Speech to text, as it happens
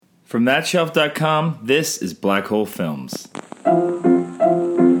From thatshelf.com, this is Black Hole Films.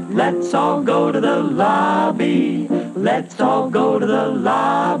 Let's all go to the lobby. Let's all go to the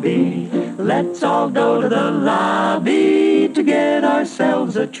lobby. Let's all go to the lobby to get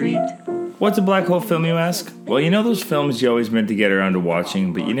ourselves a treat. What's a black hole film, you ask? Well, you know those films you always meant to get around to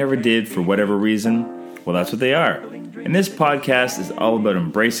watching, but you never did for whatever reason? Well, that's what they are. And this podcast is all about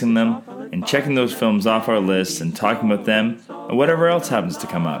embracing them and checking those films off our lists and talking about them and whatever else happens to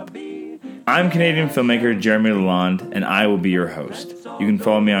come up. I'm Canadian filmmaker Jeremy Lalonde, and I will be your host. You can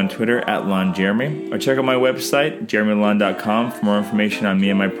follow me on Twitter at LonJeremy, or check out my website, jeremylalonde.com, for more information on me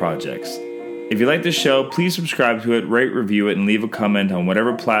and my projects. If you like this show, please subscribe to it, rate, review it, and leave a comment on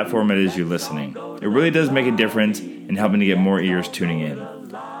whatever platform it is you're listening. It really does make a difference in helping to get more ears tuning in.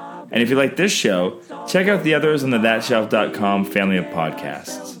 And if you like this show, check out the others on the thatshelf.com family of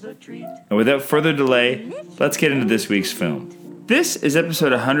podcasts. And without further delay, let's get into this week's film. This is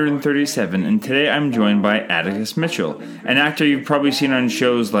episode 137, and today I'm joined by Atticus Mitchell, an actor you've probably seen on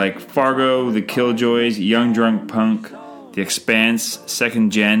shows like Fargo, The Killjoys, Young Drunk Punk, The Expanse,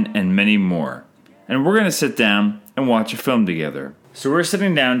 Second Gen, and many more. And we're going to sit down and watch a film together. So we're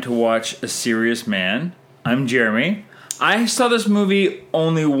sitting down to watch A Serious Man. I'm Jeremy. I saw this movie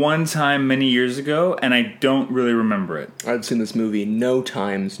only one time many years ago, and I don't really remember it. I've seen this movie no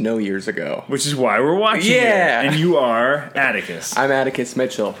years ago. Which is why we're watching it. And you are Atticus. I'm Atticus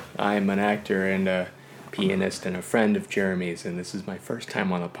Mitchell. I'm an actor and a pianist and a friend of Jeremy's, and this is my first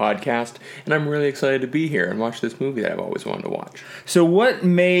time on the podcast, and I'm really excited to be here and watch this movie that I've always wanted to watch. So what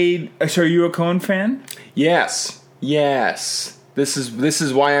made... So are you a Coen fan? Yes. This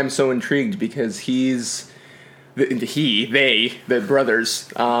is why I'm so intrigued, because the brothers,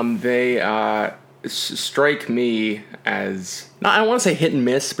 they strike me as... I don't want to say hit and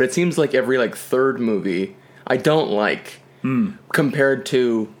miss, but it seems like every third movie I don't like. Compared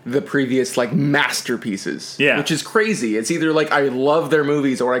to the previous masterpieces, which is crazy. It's either I love their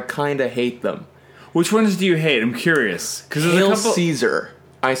movies or I kind of hate them. Which ones do you hate? I'm curious. Hail Caesar,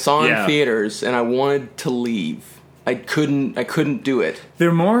 I saw in theaters and I wanted to leave. I couldn't do it.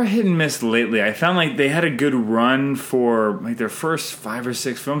 They're more hit and miss lately. I found they had a good run for their first 5 or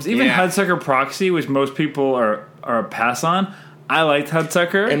 6 films. Even Hudsucker Proxy, which most people are a pass on. I liked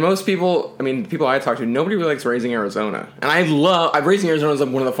Hudsucker. And most people, the people I talk to, nobody really likes Raising Arizona. And Raising Arizona is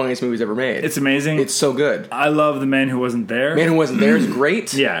one of the funniest movies ever made. It's amazing. It's so good. I love The Man Who Wasn't There. Man Who Wasn't There is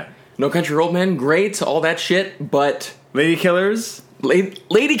great. Yeah. No Country for Old Men, great. All that shit, but... Lady Killers?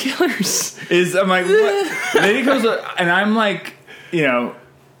 Lady Killers. I'm like, what? Lady Killers, and I'm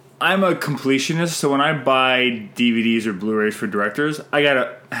I'm a completionist, so when I buy DVDs or Blu-rays for directors, I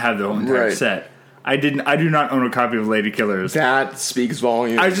gotta have the whole entire set. I do not own a copy of Lady Killers. That speaks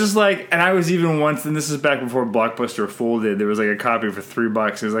volumes. I was just and I was even once, and this is back before Blockbuster folded, there was a copy for $3.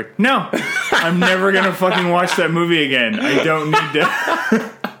 I was like, no, I'm never gonna fucking watch that movie again. I don't need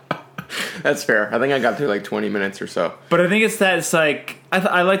to. That's fair. I think I got through 20 minutes or so. But I think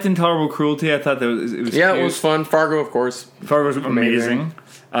I liked Intolerable Cruelty. I thought that it was cute. It was fun. Fargo, of course. Fargo was amazing.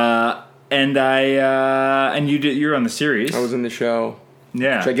 And you're on the series. I was in the show.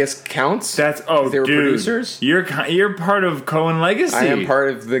 Yeah, which I guess counts. They were producers. You're part of Coen legacy. I am part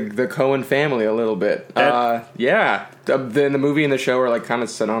of the Coen family a little bit. The movie and the show are kind of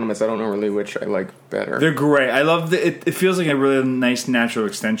synonymous. I don't know really which I like better. They're great. I love it feels like a really nice natural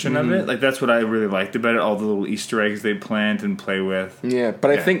extension of it. That's what I really liked about it. All the little Easter eggs they plant and play with. Yeah, but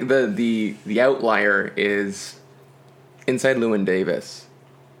I think the outlier is Inside Llewyn Davis.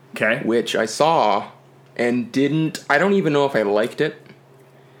 Okay, which I saw and didn't. I don't even know if I liked it.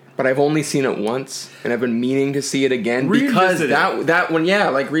 But I've only seen it once, and I've been meaning to see it again because that one,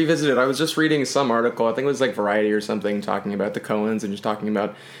 revisit it. I was just reading some article, I think it was Variety or something, talking about the Coens and just talking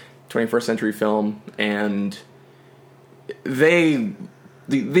about 21st century film, and the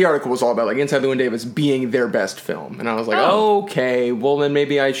article was all about Inside Llewyn Davis being their best film, and I was okay, well then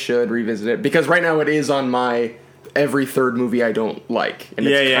maybe I should revisit it because right now it is on my every third movie I don't like, and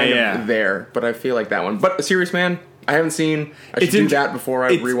it's kind of there. But I feel like that one. But A Serious Man, I haven't seen. I should do that before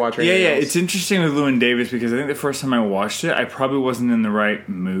I rewatch it. Yeah. It's interesting with Llewyn Davis because I think the first time I watched it, I probably wasn't in the right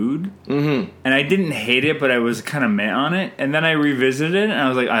mood. Mm-hmm. And I didn't hate it, but I was kind of meh on it. And then I revisited it, and I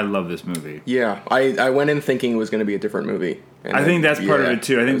was like, I love this movie. Yeah, I went in thinking it was going to be a different movie. And I think that's part of it,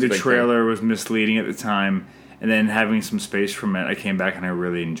 too. I think the trailer was misleading at the time. And then having some space from it, I came back and I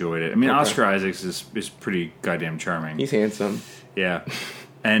really enjoyed it. Oscar Isaacs is pretty goddamn charming. He's handsome. Yeah.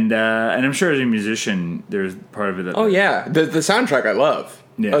 And I'm sure as a musician, there's part of it that... Oh, yeah. The soundtrack I love.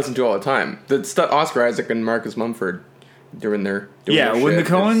 Yeah. I listen to all the time. The stuff Oscar Isaac and Marcus Mumford doing their when the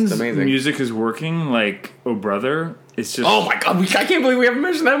Coens' music is working, Oh Brother It's just... Oh my god, I can't believe we haven't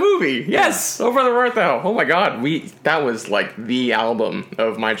mentioned that movie. Yes, Oh Brother Art Thou. Oh my god, that was like the album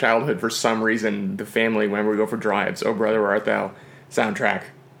of my childhood for some reason. The family, whenever we go for drives, Oh Brother Art Thou soundtrack.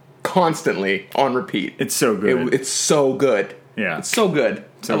 Constantly on repeat. It's so good. It's so good. Yeah. It's so good.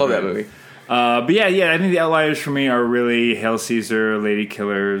 I love that movie. But yeah, I think the outliers for me are really Hail Caesar, Lady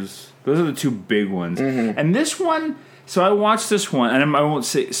Killers. Those are the two big ones. Mm-hmm. And this one, so I watched this one, and I won't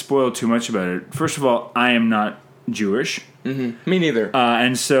spoil too much about it. First of all, I am not Jewish. Mm-hmm. Me neither.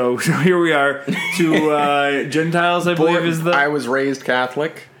 And so here we are. To Gentiles, I believe is the... I was raised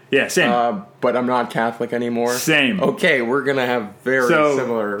Catholic. Yeah, same. But I'm not Catholic anymore. Same. Okay, we're going to have very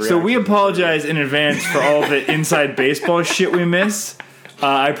similar reactions. So we apologize in advance for all the inside baseball shit we miss.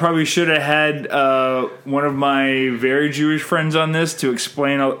 I probably should have had one of my very Jewish friends on this to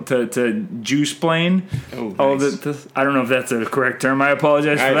explain, to Jew-splain. Oh, nice. All the, I don't know if that's a correct term. I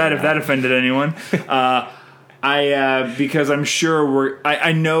apologize for that if that offended anyone. Because I'm sure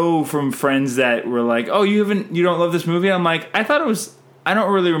I know from friends that were like, oh, you don't love this movie? I'm like, I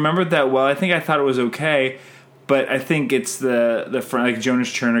don't really remember it that well. I think I thought it was okay, but I think it's the friend, like Jonas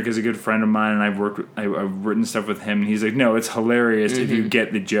Chernick is a good friend of mine, and I've written stuff with him, and he's like, no, it's hilarious if you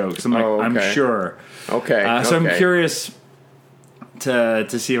get the jokes. I'm like, okay. I'm sure. Okay. So I'm curious to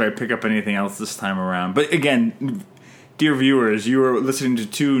see if I pick up anything else this time around. But again, dear viewers, you are listening to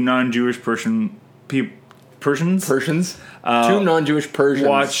two non-Jewish Persians. Two non-Jewish Persians.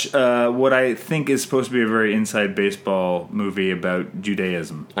 Watch what I think is supposed to be a very inside baseball movie about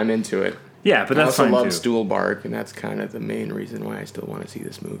Judaism. I'm into it. Yeah, but that's fine too. I also love Stuhlbarg, and that's kind of the main reason why I still want to see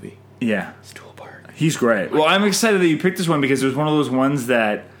this movie. Yeah. Stuhlbarg. He's great. Well, I'm excited that you picked this one because it was one of those ones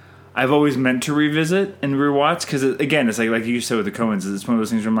that I've always meant to revisit and rewatch because, again, it's like you said with the Coens, it's one of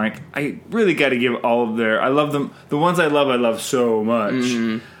those things where I'm like, I really got to give all of I love them. The ones I love so much.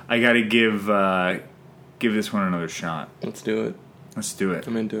 Mm-hmm. I got to give this one another shot. Let's do it.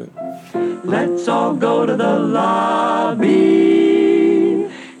 I'm into it. Let's all go to the lobby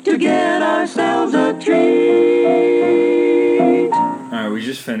to get ourselves a treat. All right, we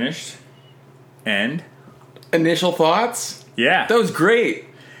just finished. And? Initial thoughts? Yeah. That was great.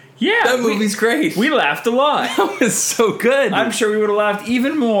 Yeah. That movie's great. We laughed a lot. That was so good. I'm sure we would have laughed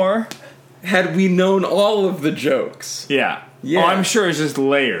even more had we known all of the jokes. Yeah. Oh, I'm sure it's just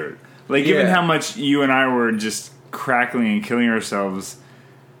layered. Like, given how much you and I were just crackling and killing ourselves,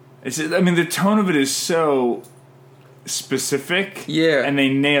 the tone of it is so specific. Yeah. And they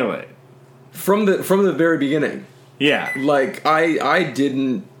nail it. From the very beginning. Yeah. Like, I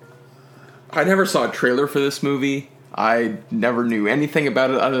never saw a trailer for this movie. I never knew anything about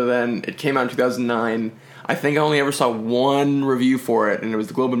it other than it came out in 2009. I think I only ever saw one review for it, and it was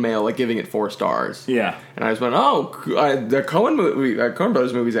the Globe and Mail, like, giving it 4 stars. Yeah. And I just went, the Coen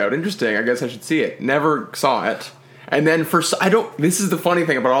Brothers movie's out. Interesting. I guess I should see it. Never saw it. And then this is the funny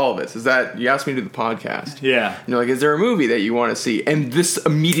thing about all of this, is that you asked me to do the podcast. Yeah. And you're like, is there a movie that you want to see? And this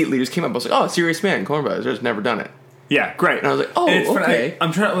immediately just came up. I was like, oh, Serious Man, Coen Brothers. I've just never done it. Yeah, great. And I was like, oh, okay.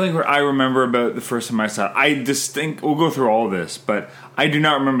 I'm trying to think where I remember about the first time I saw it. We'll go through all of this, but I do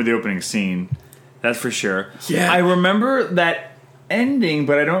not remember the opening scene. That's for sure. Yeah. I remember that ending,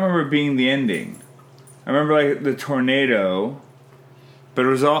 but I don't remember it being the ending. I remember, like, the tornado, but it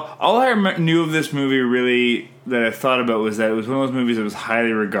was all I knew of this movie really that I thought about was that it was one of those movies that was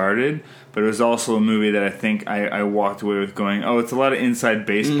highly regarded, but it was also a movie that I think I walked away with going, oh, it's a lot of inside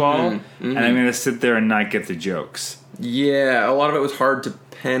baseball, and I'm going to sit there and not get the jokes. Yeah, a lot of it was hard to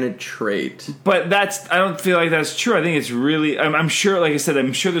penetrate. But I don't feel like that's true. I think it's really, I'm sure, like I said,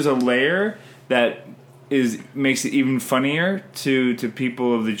 I'm sure there's a layer that makes it even funnier to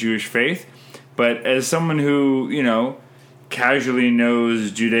people of the Jewish faith. But as someone who, casually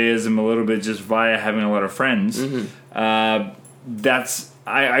knows Judaism a little bit just via having a lot of friends, I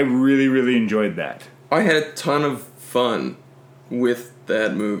really, really enjoyed that. I had a ton of fun with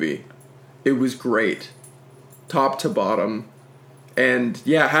that movie. It was great. Top to bottom. And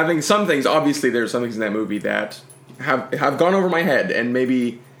yeah, having some things, obviously there's some things in that movie that have gone over my head, and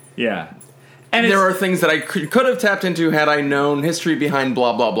maybe... Yeah. And there are things that I could have tapped into had I known history behind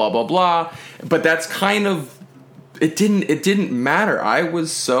blah, blah, blah, blah, blah. But that's kind of... It didn't matter. I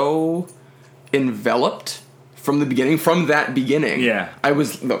was so enveloped from the beginning, from that beginning. Yeah. I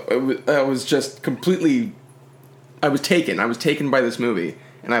was just completely... I was taken by this movie,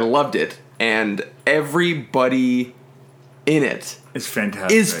 and I loved it. And everybody in it... It's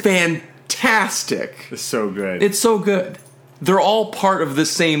fantastic. Is fantastic. It's so good. It's so good. They're all part of the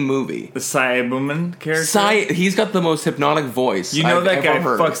same movie. The Cyberman character? He's got the most hypnotic voice that guy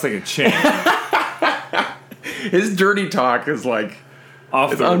fucks like a champ. His dirty talk is like...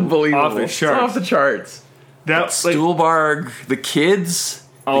 unbelievable. Off the charts. Off the charts. Stuhlbarg, the kids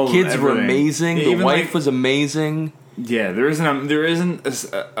were amazing. The wife was amazing. Yeah, there isn't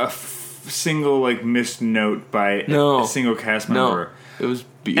a single like missed note by a single cast member. No, it was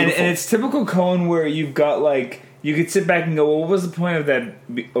beautiful. And it's typical Coen where you've got like you could sit back and go, well, what was the point of that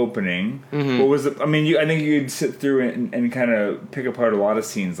opening? Mm-hmm. What was I think you could sit through it and kind of pick apart a lot of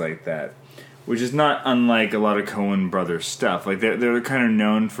scenes like that, which is not unlike a lot of Coen brothers stuff. Like they're kind of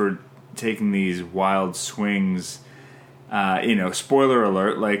known for taking these wild swings. Spoiler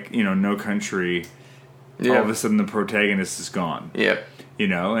alert, like No Country. Yeah. All of a sudden, the protagonist is gone. Yeah.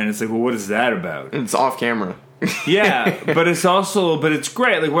 And it's like, well, what is that about? It's off camera. Yeah, but it's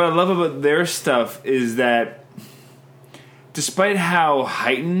great. Like, what I love about their stuff is that despite how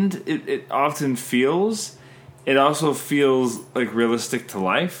heightened it often feels, it also feels like realistic to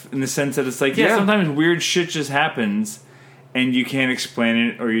life in the sense that it's like, sometimes weird shit just happens and you can't explain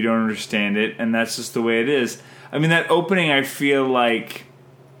it or you don't understand it, and that's just the way it is. I mean, that opening, I feel like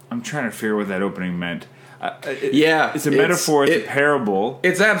I'm trying to figure out what that opening meant. It's a metaphor. It's a parable.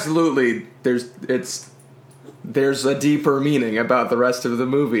 It's absolutely there's a deeper meaning about the rest of the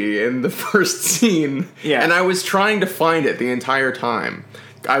movie in the first scene. Yeah, and I was trying to find it the entire time.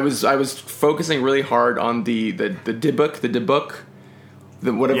 I was focusing really hard on the Dybbuk,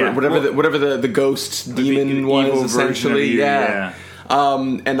 whatever the ghost demon was essentially. Yeah.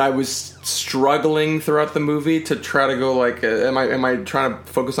 And I was struggling throughout the movie to try to go like, am I trying to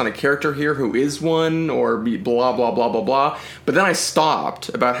focus on a character here who is one, or blah blah blah blah blah. But then I stopped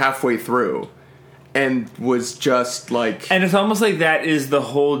about halfway through, and was just like, and it's almost like that is the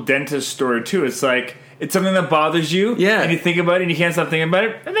whole dentist story too. It's like it's something that bothers you, and you think about it, and you can't stop thinking about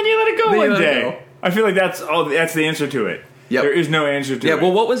it, and then you let it go one day. I feel like that's the answer to it. Yep. There is no answer to it. Yeah.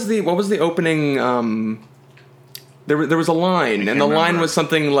 Well, what was the opening? There was a line, and the line was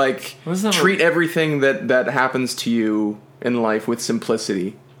something like, treat everything that happens to you in life with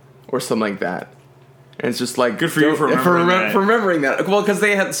simplicity, or something like that. And it's just like, good for you for remembering that. Well, because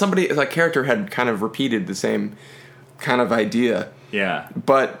they had a character had kind of repeated the same kind of idea. Yeah.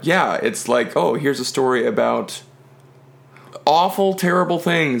 But yeah, it's like, oh, here's a story about awful, terrible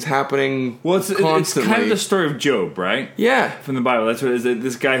things happening constantly. It's kind of the story of Job, right? Yeah. From the Bible. That's what it is.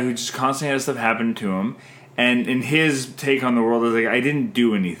 This guy who just constantly has stuff happen to him. And in his take on the world is like, I didn't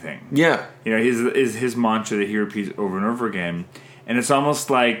do anything. Yeah. His mantra that he repeats over and over again. And it's almost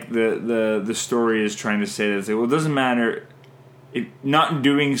like the story is trying to say that, well, it doesn't matter. Not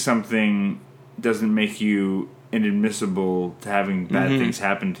doing something doesn't make you inadmissible to having bad things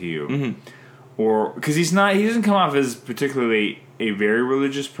happen to you. Mm-hmm. Or, because he doesn't come off as particularly a very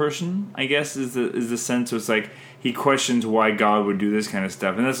religious person, I guess, is the sense. So it's like, he questions why God would do this kind of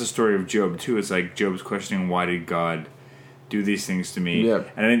stuff. And that's the story of Job, too. It's like Job's questioning, why did God do these things to me? Yeah.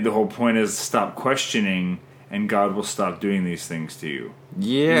 And I think the whole point is stop questioning, and God will stop doing these things to you.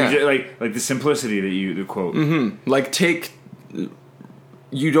 Yeah. Like the simplicity the quote. Mm-hmm. Like,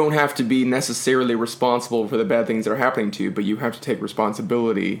 you don't have to be necessarily responsible for the bad things that are happening to you, but you have to take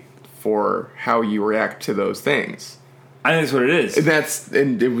responsibility for how you react to those things. I think that's what it is.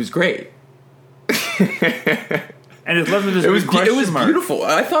 And it was great. And it's left with this big question mark. It was beautiful.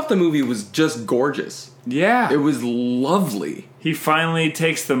 I thought the movie was just gorgeous. Yeah. It was lovely. He finally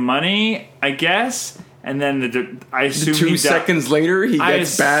takes the money, I guess, and then I assume 2 seconds later he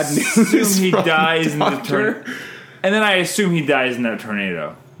gets bad news. I assume he dies in the tornado. And then I assume he dies in that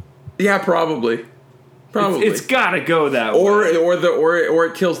tornado. Yeah, probably. It's got to go that way. Or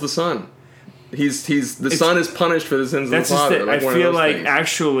it kills the son. The son is punished for the sins of the father. I feel like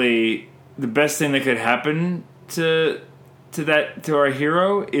actually the best thing that could happen to our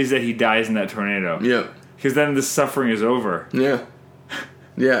hero is that he dies in that tornado. Yeah. Because then the suffering is over. Yeah.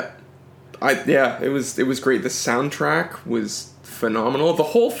 Yeah. It was great. The soundtrack was phenomenal. The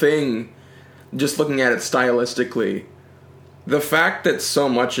whole thing, just looking at it stylistically, the fact that so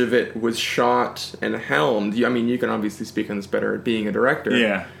much of it was shot and helmed, I mean, you can obviously speak on this better at being a director.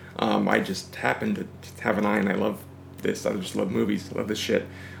 Yeah. I just happen to have an eye, and I love this. I just love movies. I love this shit.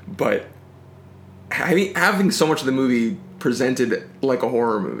 But having so much of the movie presented like a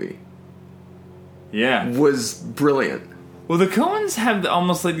horror movie, was brilliant. Well, the Coens have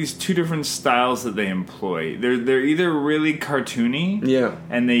almost like these two different styles that they employ. They're either really cartoony,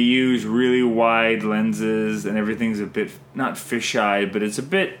 and they use really wide lenses, and everything's a bit not fisheye, but it's a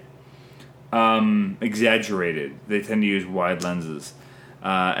bit exaggerated. They tend to use wide lenses.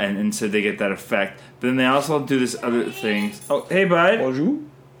 And so they get that effect. But then they also do this other thing. Oh, hey, bud. Bonjour.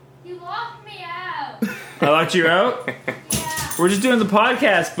 You locked me out. I locked you out? Yeah. We're just doing the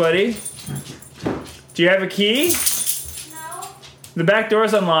podcast, buddy. Do you have a key? No. The back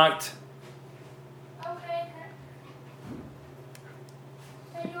door's unlocked. Okay,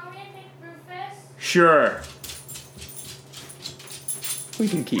 Sure. We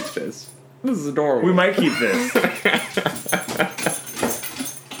can keep this. This is adorable. We might keep this.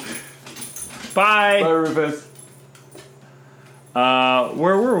 Bye. Bye, Rufus.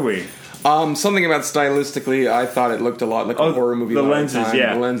 Where were we? Something about stylistically, I thought it looked a lot like a horror movie. The a lot of lenses, time.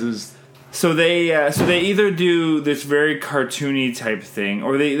 yeah. The lenses. So they either do this very cartoony type thing,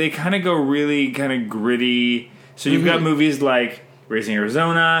 or they kind of go really kind of gritty. So you've got movies like Raising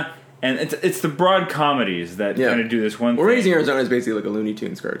Arizona, and it's the broad comedies that kind of do this one thing. Raising Arizona is basically like a Looney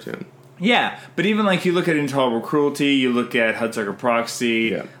Tunes cartoon. Yeah, but even like you look at Intolerable Cruelty, you look at Hudsucker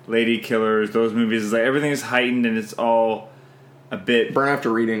Proxy, Lady Killers, those movies, it's like everything is heightened and it's all a bit... Burn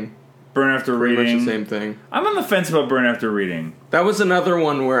After Reading. Burn After Reading. Pretty much the same thing. I'm on the fence about Burn After Reading. That was another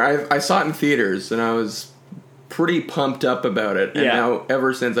one where I saw it in theaters and I was pretty pumped up about it. And now,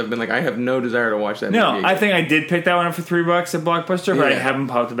 ever since, I've been like, I have no desire to watch that movie again. I think I did pick that one up for $3 at Blockbuster, but I haven't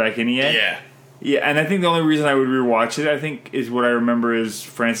popped it back in yet. Yeah, and I think the only reason I would rewatch it, I think, is what I remember is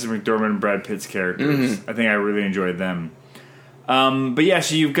Frances McDormand and Brad Pitt's characters. I think I really enjoyed them. But yeah,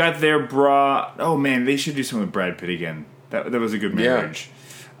 so you've got their Oh man, they should do something with Brad Pitt again. That was a good marriage.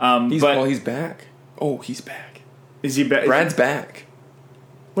 He's back. Oh, he's back. Is he back? Brad's back.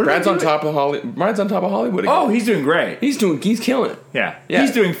 Brad's on top of Hollywood again. Oh, he's doing great. He's killing it. Yeah.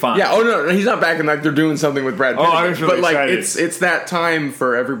 He's doing fine. Yeah. Oh no, he's not back in like they're doing something with Brad Pitt. Oh, I was really excited. It's that time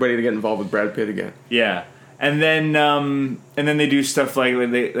for everybody to get involved with Brad Pitt again. Yeah, and then they do stuff like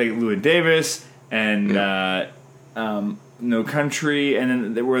Llewyn Davis and No Country,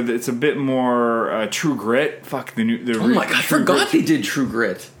 and then where it's a bit more True Grit. Fuck the new. Oh my god, I forgot they did True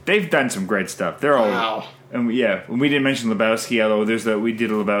Grit. They've done some great stuff. They're all. And we didn't mention Lebowski, although we did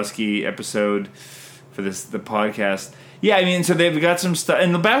a Lebowski episode for the podcast. Yeah, I mean, so they've got some stuff,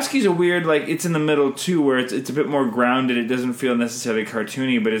 and Lebowski's a weird, like, it's in the middle too, where it's a bit more grounded. It doesn't feel necessarily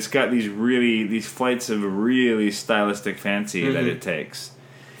cartoony, but it's got these flights of really stylistic fancy that it takes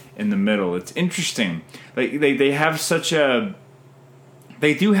in the middle. It's interesting. Like they have such a,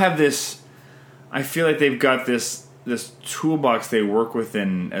 they do have this. I feel like they've got this toolbox they work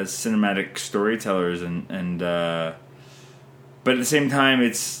within as cinematic storytellers, and but at the same time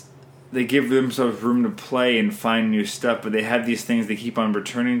they give themselves room to play and find new stuff, but they have these things they keep on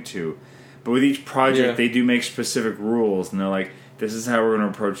returning to. But with each project they do make specific rules, and they're like, this is how we're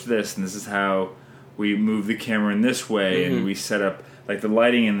going to approach this, and this is how we move the camera in this way, and we set up, like, the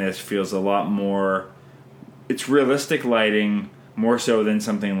lighting in this feels a lot more, it's realistic lighting more so than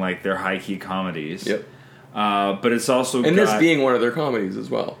something like their high-key comedies. But it's also this being one of their comedies as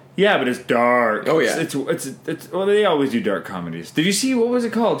well. Yeah, but it's dark. Oh yeah, it's well, they always do dark comedies. Did you see, what was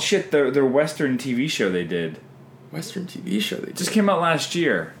it called? Shit, their Western TV show they did. Western TV show they did. Just came out last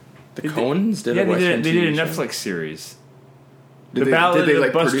year. The Coens did a Western TV show. They did a Netflix series. Did they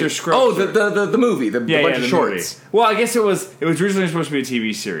of Buster Scruggs. Oh, the movie, the bunch of shorts. Movie. Well, I guess it was originally supposed to be a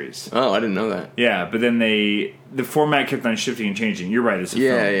TV series. Oh, I didn't know that. Yeah, but then the format kept on shifting and changing. You're right, it's a film.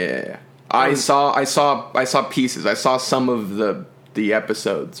 Yeah. I saw pieces. I saw some of the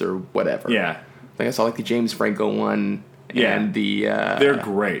episodes or whatever. Yeah. I think I saw like the James Franco one and the they're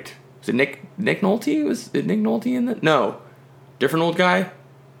great. Was it Nick Nolte? Was it Nick Nolte in that? No. Different old guy?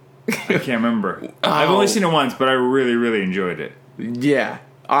 I can't remember. I've only seen it once, but I really, really enjoyed it. Yeah.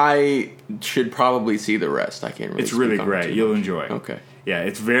 I should probably see the rest. I can't really. It's really great. You'll enjoy it. Okay. Yeah,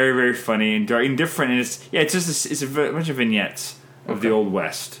 it's very, very funny and dark and different, and it's a bunch of vignettes of the Old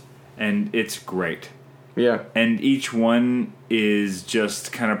West. And it's great. Yeah. And each one is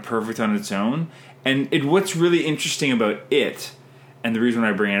just kind of perfect on its own. And what's really interesting about it, and the reason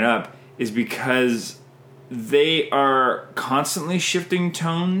I bring it up, is because they are constantly shifting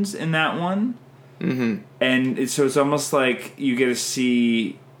tones in that one. Mm-hmm. And so it's almost like you get to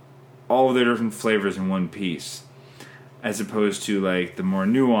see all of their different flavors in one piece. As opposed to, like, the more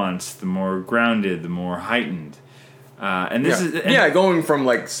nuanced, the more grounded, the more heightened. And this is going from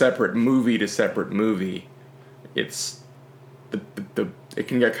like separate movie to separate movie, it's it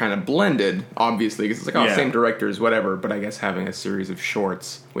can get kind of blended, obviously, because it's like same directors, whatever. But I guess having a series of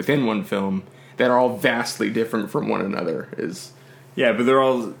shorts within one film that are all vastly different from one another is but they're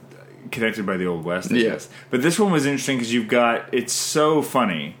all connected by the Old West, I guess. But this one was interesting because it's so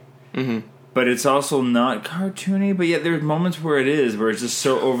funny, but it's also not cartoony. But yet there's moments where it's just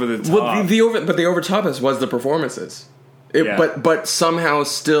so over the top. Well, the over topness was the performances. But somehow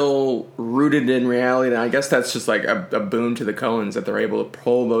still rooted in reality, and I guess that's just like a boon to the Coens that they're able to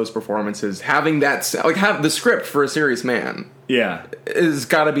pull those performances. Having that, have the script for A Serious Man, is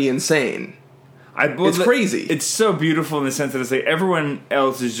got to be insane. It's crazy. It's so beautiful in the sense that it's like everyone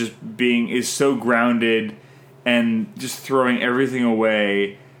else is just is so grounded and just throwing everything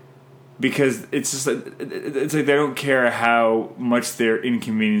away, because it's just like, it's like they don't care how much they're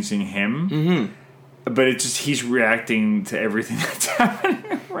inconveniencing him. Mm-hmm. But it's just he's reacting to everything that's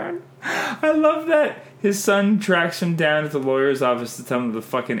happening around. I love that his son tracks him down at the lawyer's office to tell him the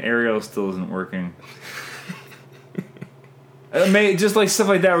fucking aerial still isn't working. Just like stuff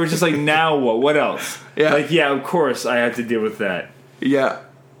like that. We're just like, now what? What else? Yeah. Like, yeah, of course I have to deal with that. Yeah.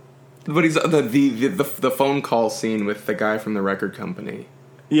 But he's the phone call scene with the guy from the record company.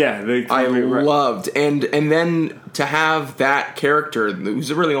 Yeah, I loved, and then to have that character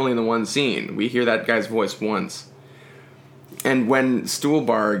who's really only in the one scene, we hear that guy's voice once, and when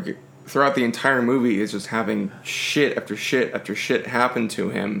Stuhlbarg throughout the entire movie is just having shit after shit after shit happen to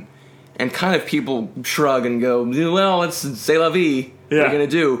him, and kind of people shrug and go, well, it's c'est la vie. What are you gonna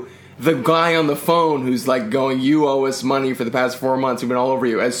do? The guy on the phone who's like going, you owe us money for the past 4 months, we've been all over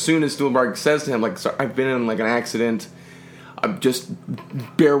you. As soon as Stuhlbarg says to him, like, sorry, I've been in like an accident. Just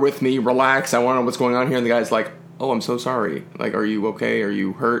bear with me, relax, I want to know what's going on here. And the guy's like, oh, I'm so sorry. Like, are you okay? Are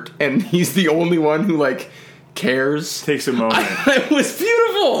you hurt? And he's the only one who, like, cares. Takes a moment. It was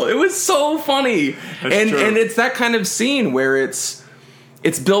beautiful. It was so funny. That's true. And it's that kind of scene where it's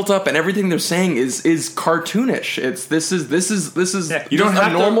built up and everything they're saying is cartoonish. This is Yeah, you don't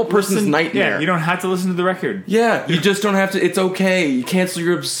have a normal to person's listen, nightmare. Yeah, you don't have to listen to the record. Yeah, you just don't have to. It's okay. You cancel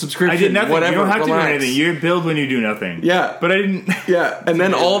your subscription. I did nothing. Whatever, you don't have relax. to do anything. You build when you do nothing. Yeah. But I didn't. Yeah, and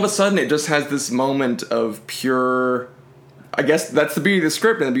then all of a sudden it just has this moment of pure... I guess that's the beauty of the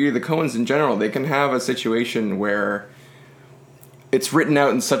script and the beauty of the Coens in general. They can have a situation where it's written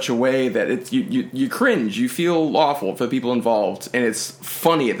out in such a way that it's you cringe, you feel awful for the people involved, and it's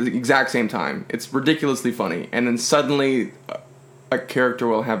funny at the exact same time. It's ridiculously funny, and then suddenly a character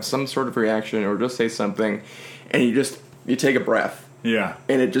will have some sort of reaction or just say something, and you take a breath. Yeah.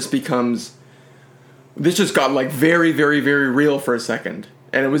 And it just becomes... This just got like very, very, very real for a second.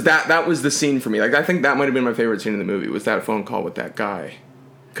 And it was that was the scene for me. Like, I think that might have been my favorite scene in the movie, was that phone call with that guy.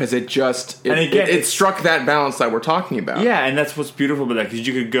 Because it struck that balance that we're talking about. Yeah, and that's what's beautiful about that, because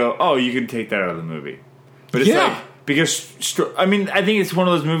you could go, oh, you could take that out of the movie. But it's like, because, I mean, I think it's one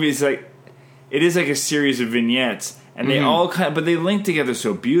of those movies, like, it is like a series of vignettes, and they all but they link together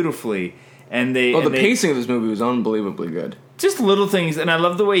so beautifully, and they... the pacing of this movie was unbelievably good. Just little things, and I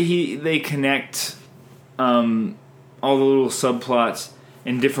love the way they connect all the little subplots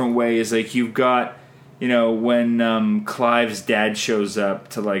in different ways. Like, you've got, you know, when Clive's dad shows up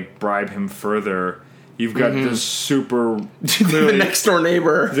to, like, bribe him further, you've got this super... the next door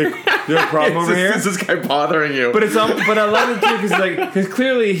neighbor. Is there a problem over here? Is this guy bothering you? But but I love it too, because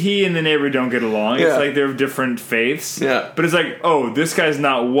clearly he and the neighbor don't get along. Yeah. It's like they're different faiths. Yeah. But it's like, oh, this guy's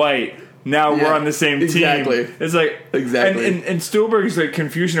not white. Now we're on the same team. Exactly. It's like... Exactly. And Spielberg's like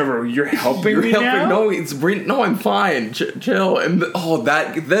confusion over, you're helping me now? No, I'm fine. Chill. And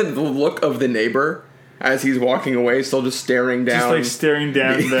then the look of the neighbor as he's walking away, still just staring down. Just like staring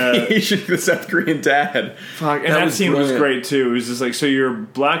down the South Korean dad. Fuck, and that scene was great too. It was just like, so you're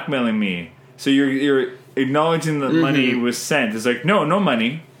blackmailing me. So you're acknowledging that money was sent. It's like, no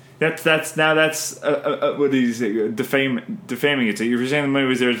money. That's what did he say? Defaming it. So you're saying the money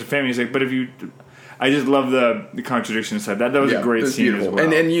was there, it's defaming. He's like, but if you... I just love the contradiction inside that. That was a great scene beautiful. As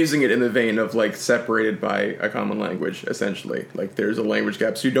well. And using it in the vein of, like, separated by a common language, essentially. Like, there's a language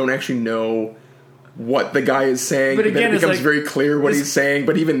gap, so you don't actually know what the guy is saying. But again, it becomes like, very clear what he's saying,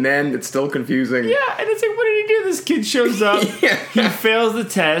 but even then, it's still confusing. Yeah, and it's like, what did he do? This kid shows up, he fails the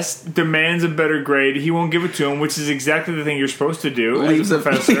test, demands a better grade, he won't give it to him, which is exactly the thing you're supposed to do as a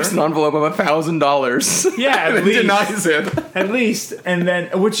professor. Leaves an envelope of $1,000. Yeah, at least. Denies it. At least. And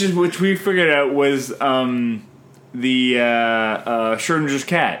then, which we figured out was the Schrodinger's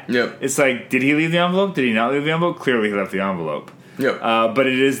cat. Yep. It's like, did he leave the envelope? Did he not leave the envelope? Clearly he left the envelope. Yep. But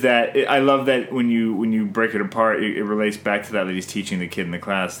it is that I love that when you break it apart, it relates back to that he's teaching the kid in the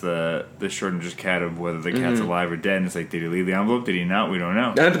class the Schrodinger's cat of whether the cat's alive or dead. And it's like, did he leave the envelope? Did he not? We don't know.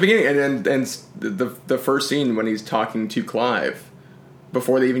 And at the beginning, and the first scene when he's talking to Clive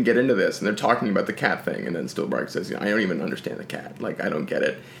before they even get into this, and they're talking about the cat thing, and then Spielberg says, I don't even understand the cat. Like, I don't get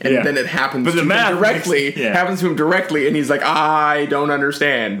it. And then it happens to him directly. Happens to him directly, and he's like, I don't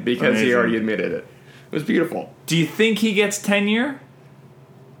understand, because he already admitted it. It was beautiful. Do you think he gets tenure?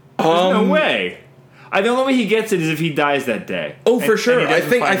 There's no way. The only way he gets it is if he dies that day. Oh, for sure. I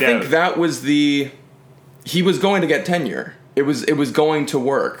think that was he was going to get tenure. It was going to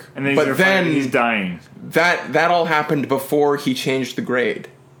work. And then he's dying. That all happened before he changed the grade.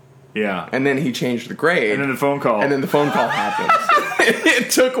 Yeah. And then he changed the grade. And then the phone call. happens.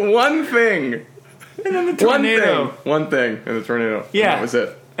 It took one thing. And then the tornado. One thing. And the tornado. Yeah. And that was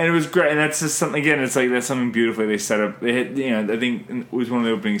it. And it was great, and that's just something. Again, it's like that's something beautifully they set up. They had, I think it was one of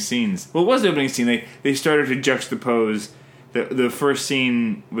the opening scenes. Well, it was the opening scene. They started to juxtapose. The first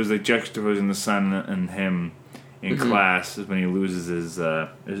scene was like juxtaposing the son and him in class is when he loses his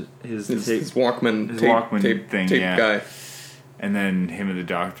Walkman tape thing, guy, and then him and the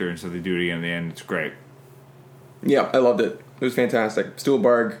doctor, and so they do it again at the end. It's great. Yeah, I loved it. It was fantastic.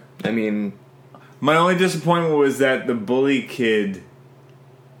 Stuhlbarg. I mean, my only disappointment was that the bully kid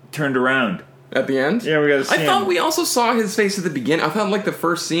turned around at the end. Yeah, we got to see him. I thought we also saw his face at the beginning. I thought like the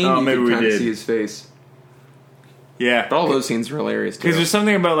first scene you could kind of see his face. Yeah, but all those scenes were hilarious too. Because there's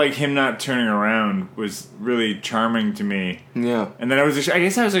something about like him not turning around was really charming to me. Yeah, and then I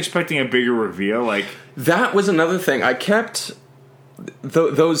guess I was expecting a bigger reveal. Like that was another thing. I kept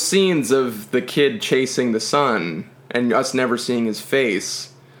those scenes of the kid chasing the son and us never seeing his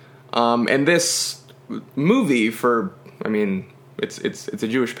face. And this movie, it's a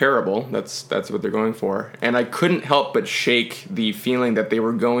Jewish parable. That's what they're going for. And I couldn't help but shake the feeling that they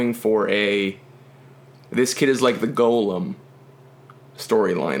were going for this kid is like the golem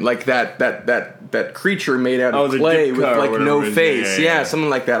storyline, like that creature made out of clay with like no face. Yeah, something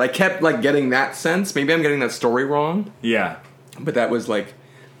like that. I kept like getting that sense. Maybe I'm getting that story wrong. Yeah, but that was like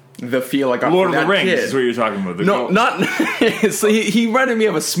the feel I got. Lord of the Rings kid. is what you're talking about. Not. So he reminded me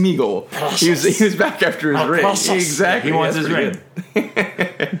of a Smeagol. He was back after his ring. Exactly. He wants his ring.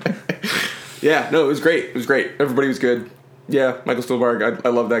 Yeah. No, it was great. It was great. Everybody was good. Yeah, Michael Stuhlbarg. I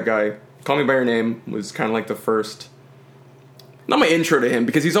love that guy. Call Me by Your Name was kind of like the first. Not my intro to him,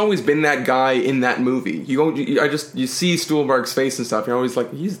 because he's always been that guy in that movie. You see Stuhlbarg's face and stuff. You're always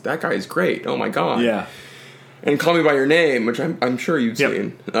like, that guy is great. Oh my god. Yeah. And Call Me by Your Name, which I'm sure you've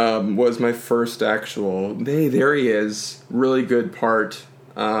seen, was my first actual. There he is, really good part,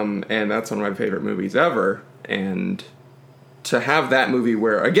 and that's one of my favorite movies ever. And to have that movie,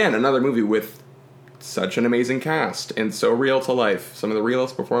 where again another movie with such an amazing cast and so real to life, some of the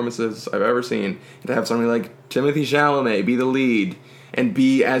realest performances I've ever seen, and to have somebody like Timothée Chalamet be the lead and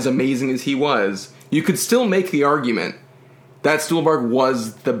be as amazing as he was, you could still make the argument that Stuhlbarg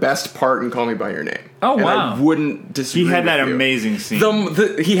was the best part in Call Me by Your Name. Oh, and wow. I wouldn't disagree. He had that with you. amazing scene.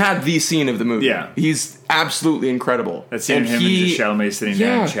 He had the scene of the movie. Yeah. He's absolutely incredible. That scene of him and Chalamet sitting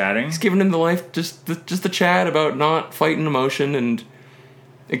down chatting. He's giving him the life, just the chat about not fighting emotion and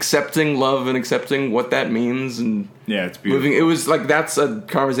accepting love and accepting what that means, and it's beautiful. Moving. It was like that's a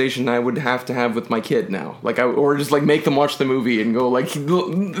conversation I would have to have with my kid now, or just like make them watch the movie and go like,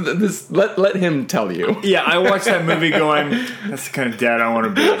 this. Let him tell you. Yeah, I watched that movie going, that's the kind of dad I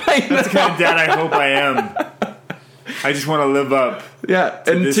want to be. That's the kind of dad I hope I am. I just want to live up. Yeah,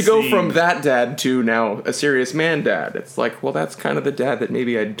 and to go from that dad to now a serious man dad, it's like, well, that's kind of the dad that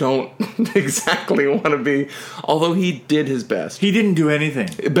maybe I don't exactly want to be. Although he did his best. He didn't do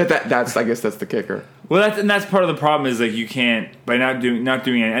anything. But that's I guess that's the kicker. Well, that's part of the problem is like you can't by not doing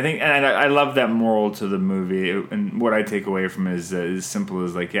anything. I think, and I love that moral to the movie. And what I take away from it is as simple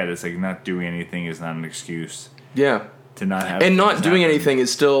as like, it's like not doing anything is not an excuse. Yeah, to not have and not doing anything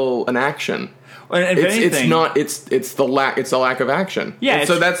is still an action. And it's the lack of action. Yeah, and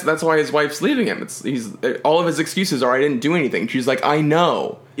so that's why his wife's leaving him. He's all of his excuses are I didn't do anything. She's like, I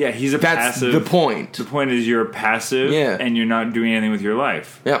know. Yeah, he's passive. That's the point. The point is you're passive, and you're not doing anything with your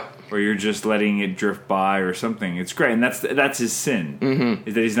life. Yeah, or you're just letting it drift by or something. It's great, and that's his sin. Mm-hmm.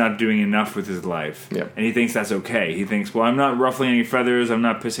 Is that he's not doing enough with his life. Yeah, and he thinks that's okay. He thinks, well, I'm not ruffling any feathers. I'm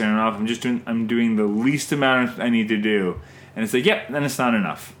not pissing anyone off. I'm doing the least amount I need to do. And it's like, then it's not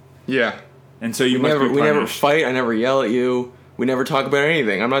enough. Yeah. And so we never fight. I never yell at you. We never talk about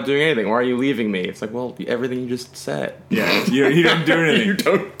anything. I'm not doing anything. Why are you leaving me? It's like, well, everything you just said. Yeah, you don't do anything. You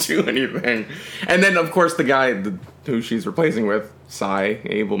don't do anything. And then, of course, the guy who she's replacing with, Cy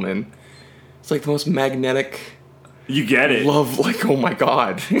Abelman, it's like the most magnetic. You get it. Love, like, oh my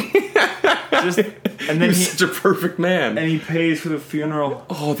god. And then he's such a perfect man. And he pays for the funeral.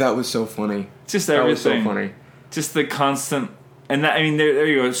 Oh, that was so funny. Just everything. That was so funny. Just the constant. And that, there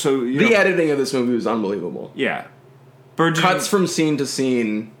you go. So the editing of this movie was unbelievable. Yeah, cuts from scene to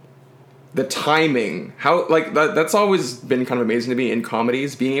scene. The timing, how that's always been kind of amazing to me in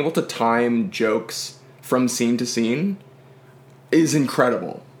comedies. Being able to time jokes from scene to scene is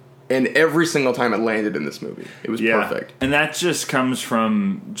incredible. And every single time it landed in this movie, it was perfect. And that just comes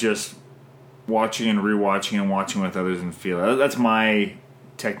from just watching and rewatching and watching with others and feel it. That's my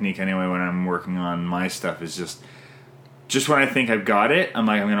technique anyway when I'm working on my stuff. Is just when I think I've got it, I'm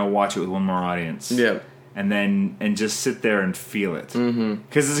like, I'm going to watch it with one more audience. Yeah. And just sit there and feel it. Because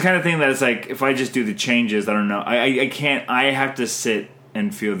Mm-hmm. it's the kind of thing that it's like, if I just do the changes, I don't know. I can't, I have to sit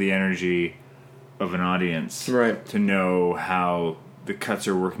and feel the energy of an audience. Right. To know how the cuts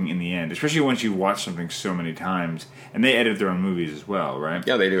are working in the end, especially once you watch something so many times, and they edit their own movies as well, right?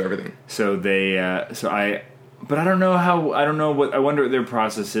 Yeah, they do everything. So but I don't know I wonder what their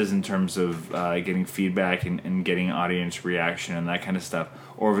process is in terms of getting feedback and getting audience reaction and that kind of stuff,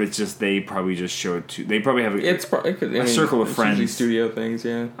 or if it's just they probably just show it to, they probably have a circle of friends. Usually studio things,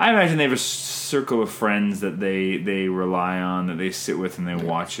 yeah. I imagine they have a circle of friends that they rely on, that they sit with and they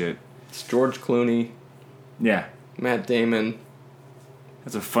watch it. It's George Clooney. Yeah. Matt Damon.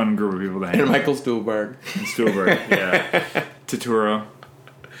 That's a fun group of people to hang And with. Michael Stuhlbarg. Yeah. Turturro.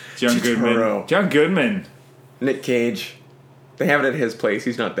 John Goodman. Nick Cage. They have it at his place.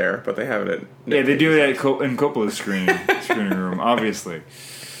 He's not there, but they have it at Nick They do it Cage's in Coppola's screening room, obviously.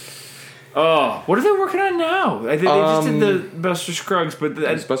 Oh, what are they working on now? They just did the Buster Scruggs, but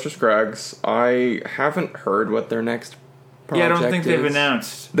It's Buster Scruggs. I haven't heard what their next project I don't think is. they've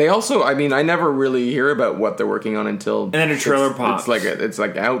announced. They also, I never really hear about what they're working on until... And then a trailer pops. It's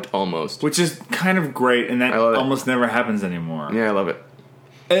like out almost. Which is kind of great, and that almost never happens anymore. Yeah, I love it.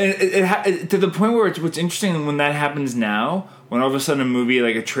 And to the point where what's interesting when that happens now, when all of a sudden a movie,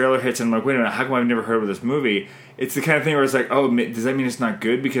 like a trailer hits, and I'm like, wait a minute, how come I've never heard of this movie? It's the kind of thing where it's like, oh, does that mean it's not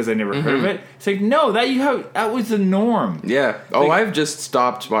good because I never heard of it? It's like, no, that was the norm. Yeah. I've just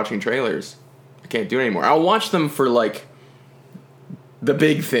stopped watching trailers. I can't do it anymore. I'll watch them for, like, the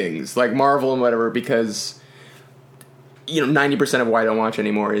big things, like Marvel and whatever, because, 90% of why I don't watch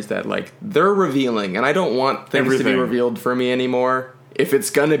anymore is that, like, they're revealing, and I don't want things to be revealed for me anymore. If it's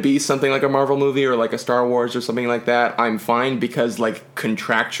gonna be something like a Marvel movie or like a Star Wars or something like that, I'm fine, because, like,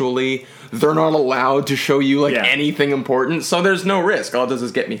 contractually, they're not allowed to show you, like, anything important, so there's no risk. All it does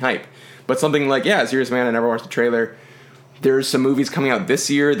is get me hype. But something like, Serious Man, I never watched the trailer. There's some movies coming out this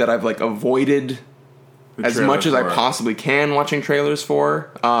year that I've, like, avoided as much as I possibly can watching trailers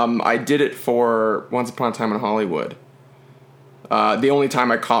for. I did it for Once Upon a Time in Hollywood. The only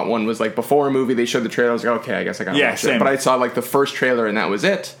time I caught one was, like, before a movie, they showed the trailer. I was like, okay, I guess I gotta watch it. But I saw, like, the first trailer, and that was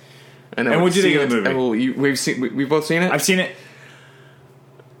it. And what'd you think of the movie? We've both seen it? I've seen it.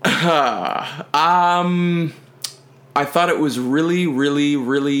 I thought it was really, really,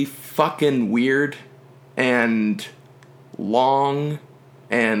 really fucking weird and long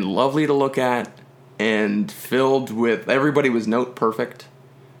and lovely to look at and filled with... Everybody was note perfect.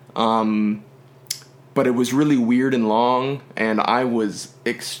 But it was really weird and long, and I was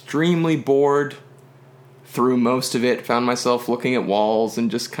extremely bored through most of it. Found myself looking at walls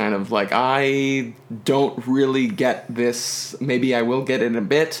and just kind of like, I don't really get this. Maybe I will get it in a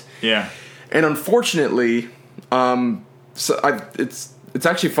bit. Yeah. And unfortunately, it's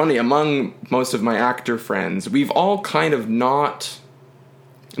actually funny. Among most of my actor friends, we've all kind of not...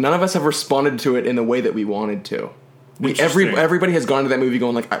 None of us have responded to it in the way that we wanted to. Everybody has gone to that movie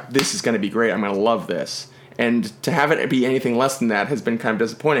going like, this is going to be great, I'm going to love this. And to have it be anything less than that has been kind of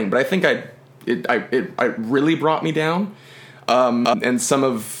disappointing. But I think it really brought me down. And some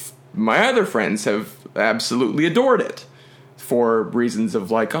of my other friends have absolutely adored it for reasons of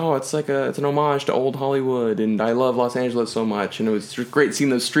like, oh, it's an homage to old Hollywood, and I love Los Angeles so much, and it was great seeing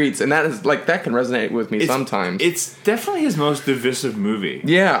those streets, and that can resonate with me sometimes. It's definitely his most divisive movie.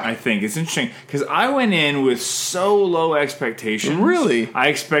 Yeah, I think it's interesting because I went in with so low expectations. Really, I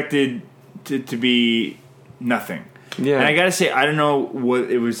expected to be nothing. Yeah, and I gotta say, I don't know what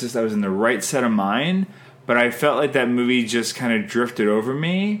it was. Just I was in the right set of mind, but I felt like that movie just kind of drifted over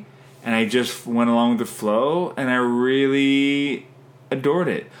me. And I just went along with the flow, and I really adored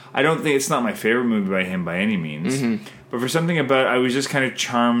it. I don't think it's not my favorite movie by him by any means, but for something about it, I was just kind of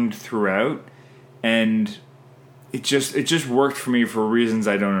charmed throughout, and it just worked for me for reasons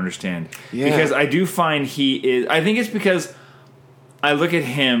I don't understand. Yeah. Because I do find he is. I think it's because I look at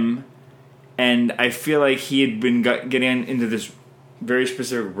him, and I feel like he had been getting into this very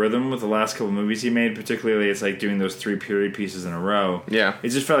specific rhythm with the last couple movies he made. Particularly, it's like doing those 3 period pieces in a row. Yeah, it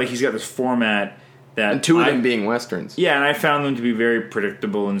just felt like he's got this format that, and 2 of them being westerns. Yeah, and I found them to be very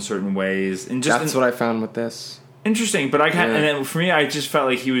predictable in certain ways. And just that's what I found with this. Interesting, but and then for me, I just felt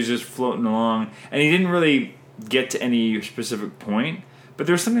like he was just floating along, and he didn't really get to any specific point. But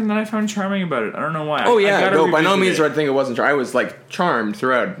there was something that I found charming about it. I don't know why. Oh, yeah. No, by no means do I think it wasn't charming. I was, like, charmed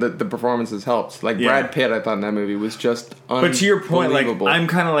throughout. The performances helped. Like, Brad Pitt, I thought in that movie was just unbelievable. But to your point, like, I'm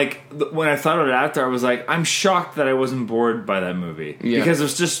kind of like... When I thought of it after, I was like, I'm shocked that I wasn't bored by that movie. Yeah. Because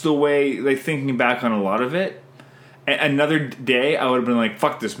it's just the way... Like, thinking back on a lot of it, another day, I would have been like,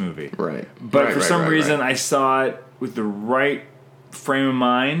 fuck this movie. Right. But for some reason, I saw it with the right frame of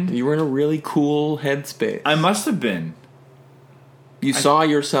mind. You were in a really cool headspace. I must have been. You saw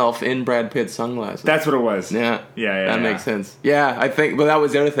yourself in Brad Pitt's sunglasses. That's what it was. Yeah. That makes sense. Yeah, I think... Well, that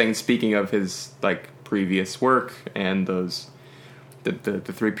was the other thing, speaking of his, like, previous work and those the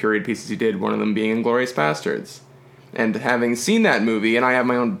 3 period pieces he did, one of them being Inglourious Bastards. And having seen that movie, and I have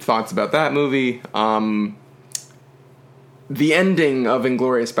my own thoughts about that movie, the ending of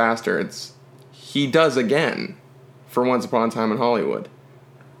Inglourious Bastards, he does again for Once Upon a Time in Hollywood.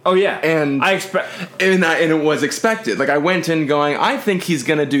 Oh yeah, and and it was expected. Like I went in going, I think he's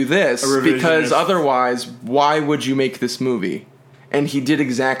gonna do this because otherwise, why would you make this movie? And he did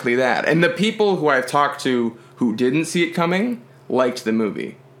exactly that. And the people who I've talked to who didn't see it coming liked the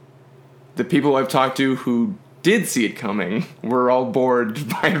movie. The people I've talked to who did see it coming were all bored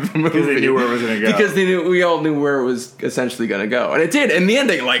by the movie because they knew where it was going to go. Because we all knew where it was essentially going to go, and it did. And the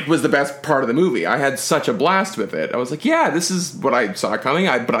ending, was the best part of the movie. I had such a blast with it. I was like, yeah, this is what I saw coming.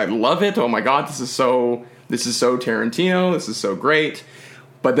 But I love it. Oh my god, this is so Tarantino. This is so great.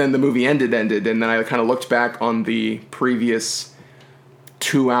 But then the movie ended, and then I kind of looked back on the previous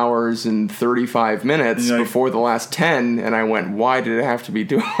 2 hours and 35 minutes before the last 10, and I went, why did it have to be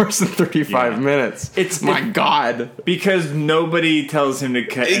 2 hours and 35 minutes? It's my god. Because nobody tells him to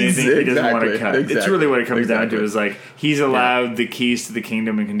cut anything he doesn't want to cut. Exactly. It's really what it comes down to, is he's allowed the keys to the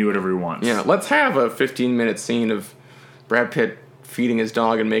kingdom and can do whatever he wants. Yeah, let's have a 15-minute scene of Brad Pitt feeding his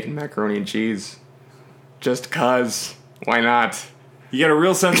dog and making macaroni and cheese. Just cause. Why not? You got a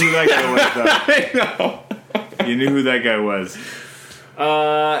real sense of who that guy was, though. I know. You knew who that guy was.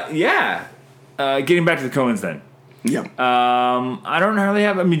 Getting back to the Coens then. Yeah. I don't really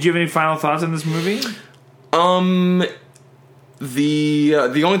have... do you have any final thoughts on this movie? The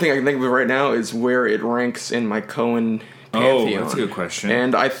only thing I can think of right now is where it ranks in my Coen pantheon. Oh, that's a good question.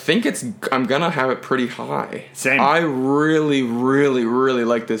 And I think I'm gonna have it pretty high. Same. I really, really, really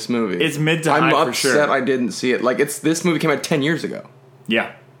like this movie. It's mid to high for sure. I'm upset I didn't see it. This movie came out 10 years ago.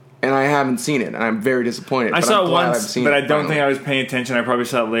 Yeah. And I haven't seen it, and I'm very disappointed. I saw it once, but I don't think I was paying attention. I probably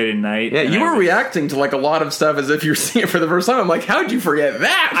saw it late at night. Yeah, you were reacting to a lot of stuff as if you're seeing it for the first time. I'm like, how'd you forget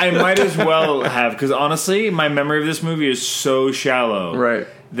that? I might as well have, because honestly, my memory of this movie is so shallow. Right.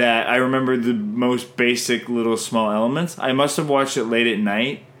 That I remember the most basic little small elements. I must have watched it late at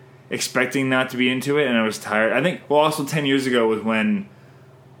night, expecting not to be into it, and I was tired. I think, also 10 years ago was when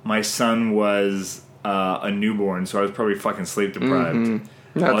my son was a newborn, so I was probably fucking sleep deprived. Mm-hmm.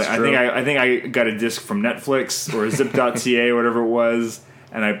 That's true. I think I got a disc from Netflix or zip.ca or whatever it was,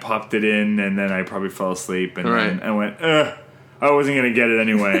 and I popped it in, and then I probably fell asleep, and then I went, I wasn't going to get it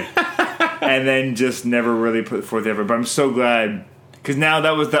anyway. And then just never really put forth the effort. But I'm so glad, because now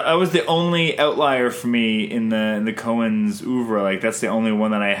that was the only outlier for me in the Coens oeuvre. That's the only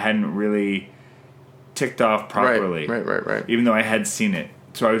one that I hadn't really ticked off properly. Right. Even though I had seen it.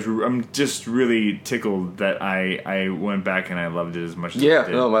 So I'm just really tickled that I went back and I loved it as much as I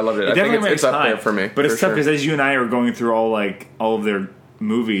did. I loved it. I think it's up there for me. But it's tough because as you and I are going through all of their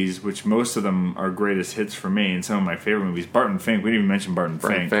movies, which most of them are greatest hits for me, and some of my favorite movies. Barton Fink. We didn't even mention Barton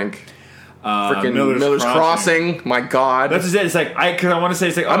Fink. Freaking Miller's Crossing. My God, that's just it. It's because I want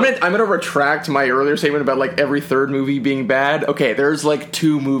to say I'm gonna retract my earlier statement about every third movie being bad. Okay, there's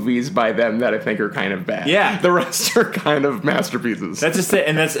 2 movies by them that I think are kind of bad. Yeah, the rest are kind of masterpieces. That's just it.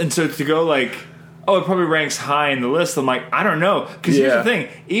 And so to go it probably ranks high in the list. I'm I don't know, because here's the thing: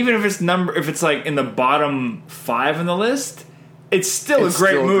 even if it's in the bottom 5 in the list, it's still a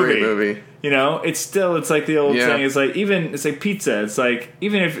great movie. It's like the old saying. It's like pizza. It's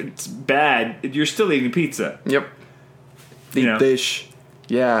even if it's bad, you're still eating pizza. Yep. The dish.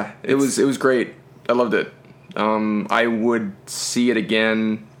 Yeah, it was great. I loved it. I would see it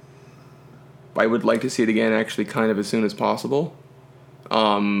again. I would like to see it again, actually, kind of as soon as possible.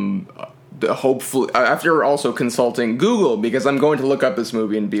 Hopefully, after also consulting Google, because I'm going to look up this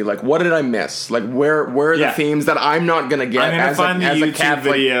movie and be what did I miss? Where are the themes that I'm not going to get as a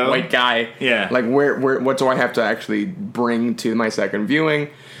Catholic white guy? Yeah. Where what do I have to actually bring to my second viewing?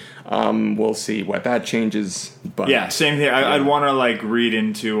 We'll see what that changes. But yeah, same here. I'd want to read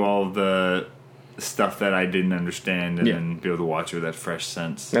into all the stuff that I didn't understand and then be able to watch it with that fresh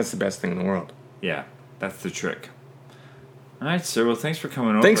sense. That's the best thing in the world. Yeah, that's the trick. All right, sir. Well, thanks for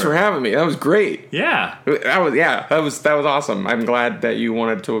coming over. Thanks for having me. That was great. Yeah. That was awesome. I'm glad that you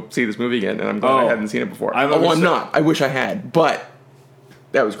wanted to see this movie again, and I'm glad I hadn't seen it before. I'm not. I wish I had, but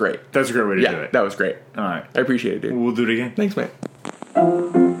that was great. That's a great way to do it. That was great. All right. I appreciate it, dude. We'll do it again. Thanks, man.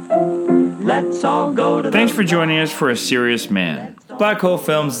 Let's all go to Thanks for joining us for A Serious Man. Black Hole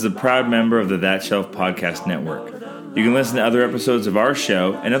Films is a proud member of the That Shelf Podcast Network. You can listen to other episodes of our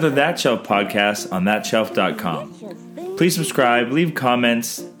show and other That Shelf podcasts on thatshelf.com. Please subscribe, leave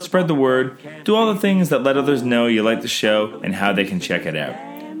comments, spread the word, do all the things that let others know you like the show and how they can check it out.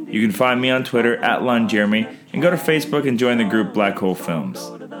 You can find me on Twitter @LonJeremy and go to Facebook and join the group Black Hole Films.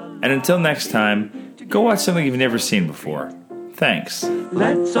 And until next time, go watch something you've never seen before. Thanks.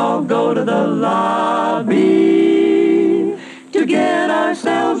 Let's all go to the lobby to get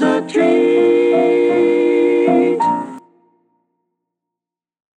ourselves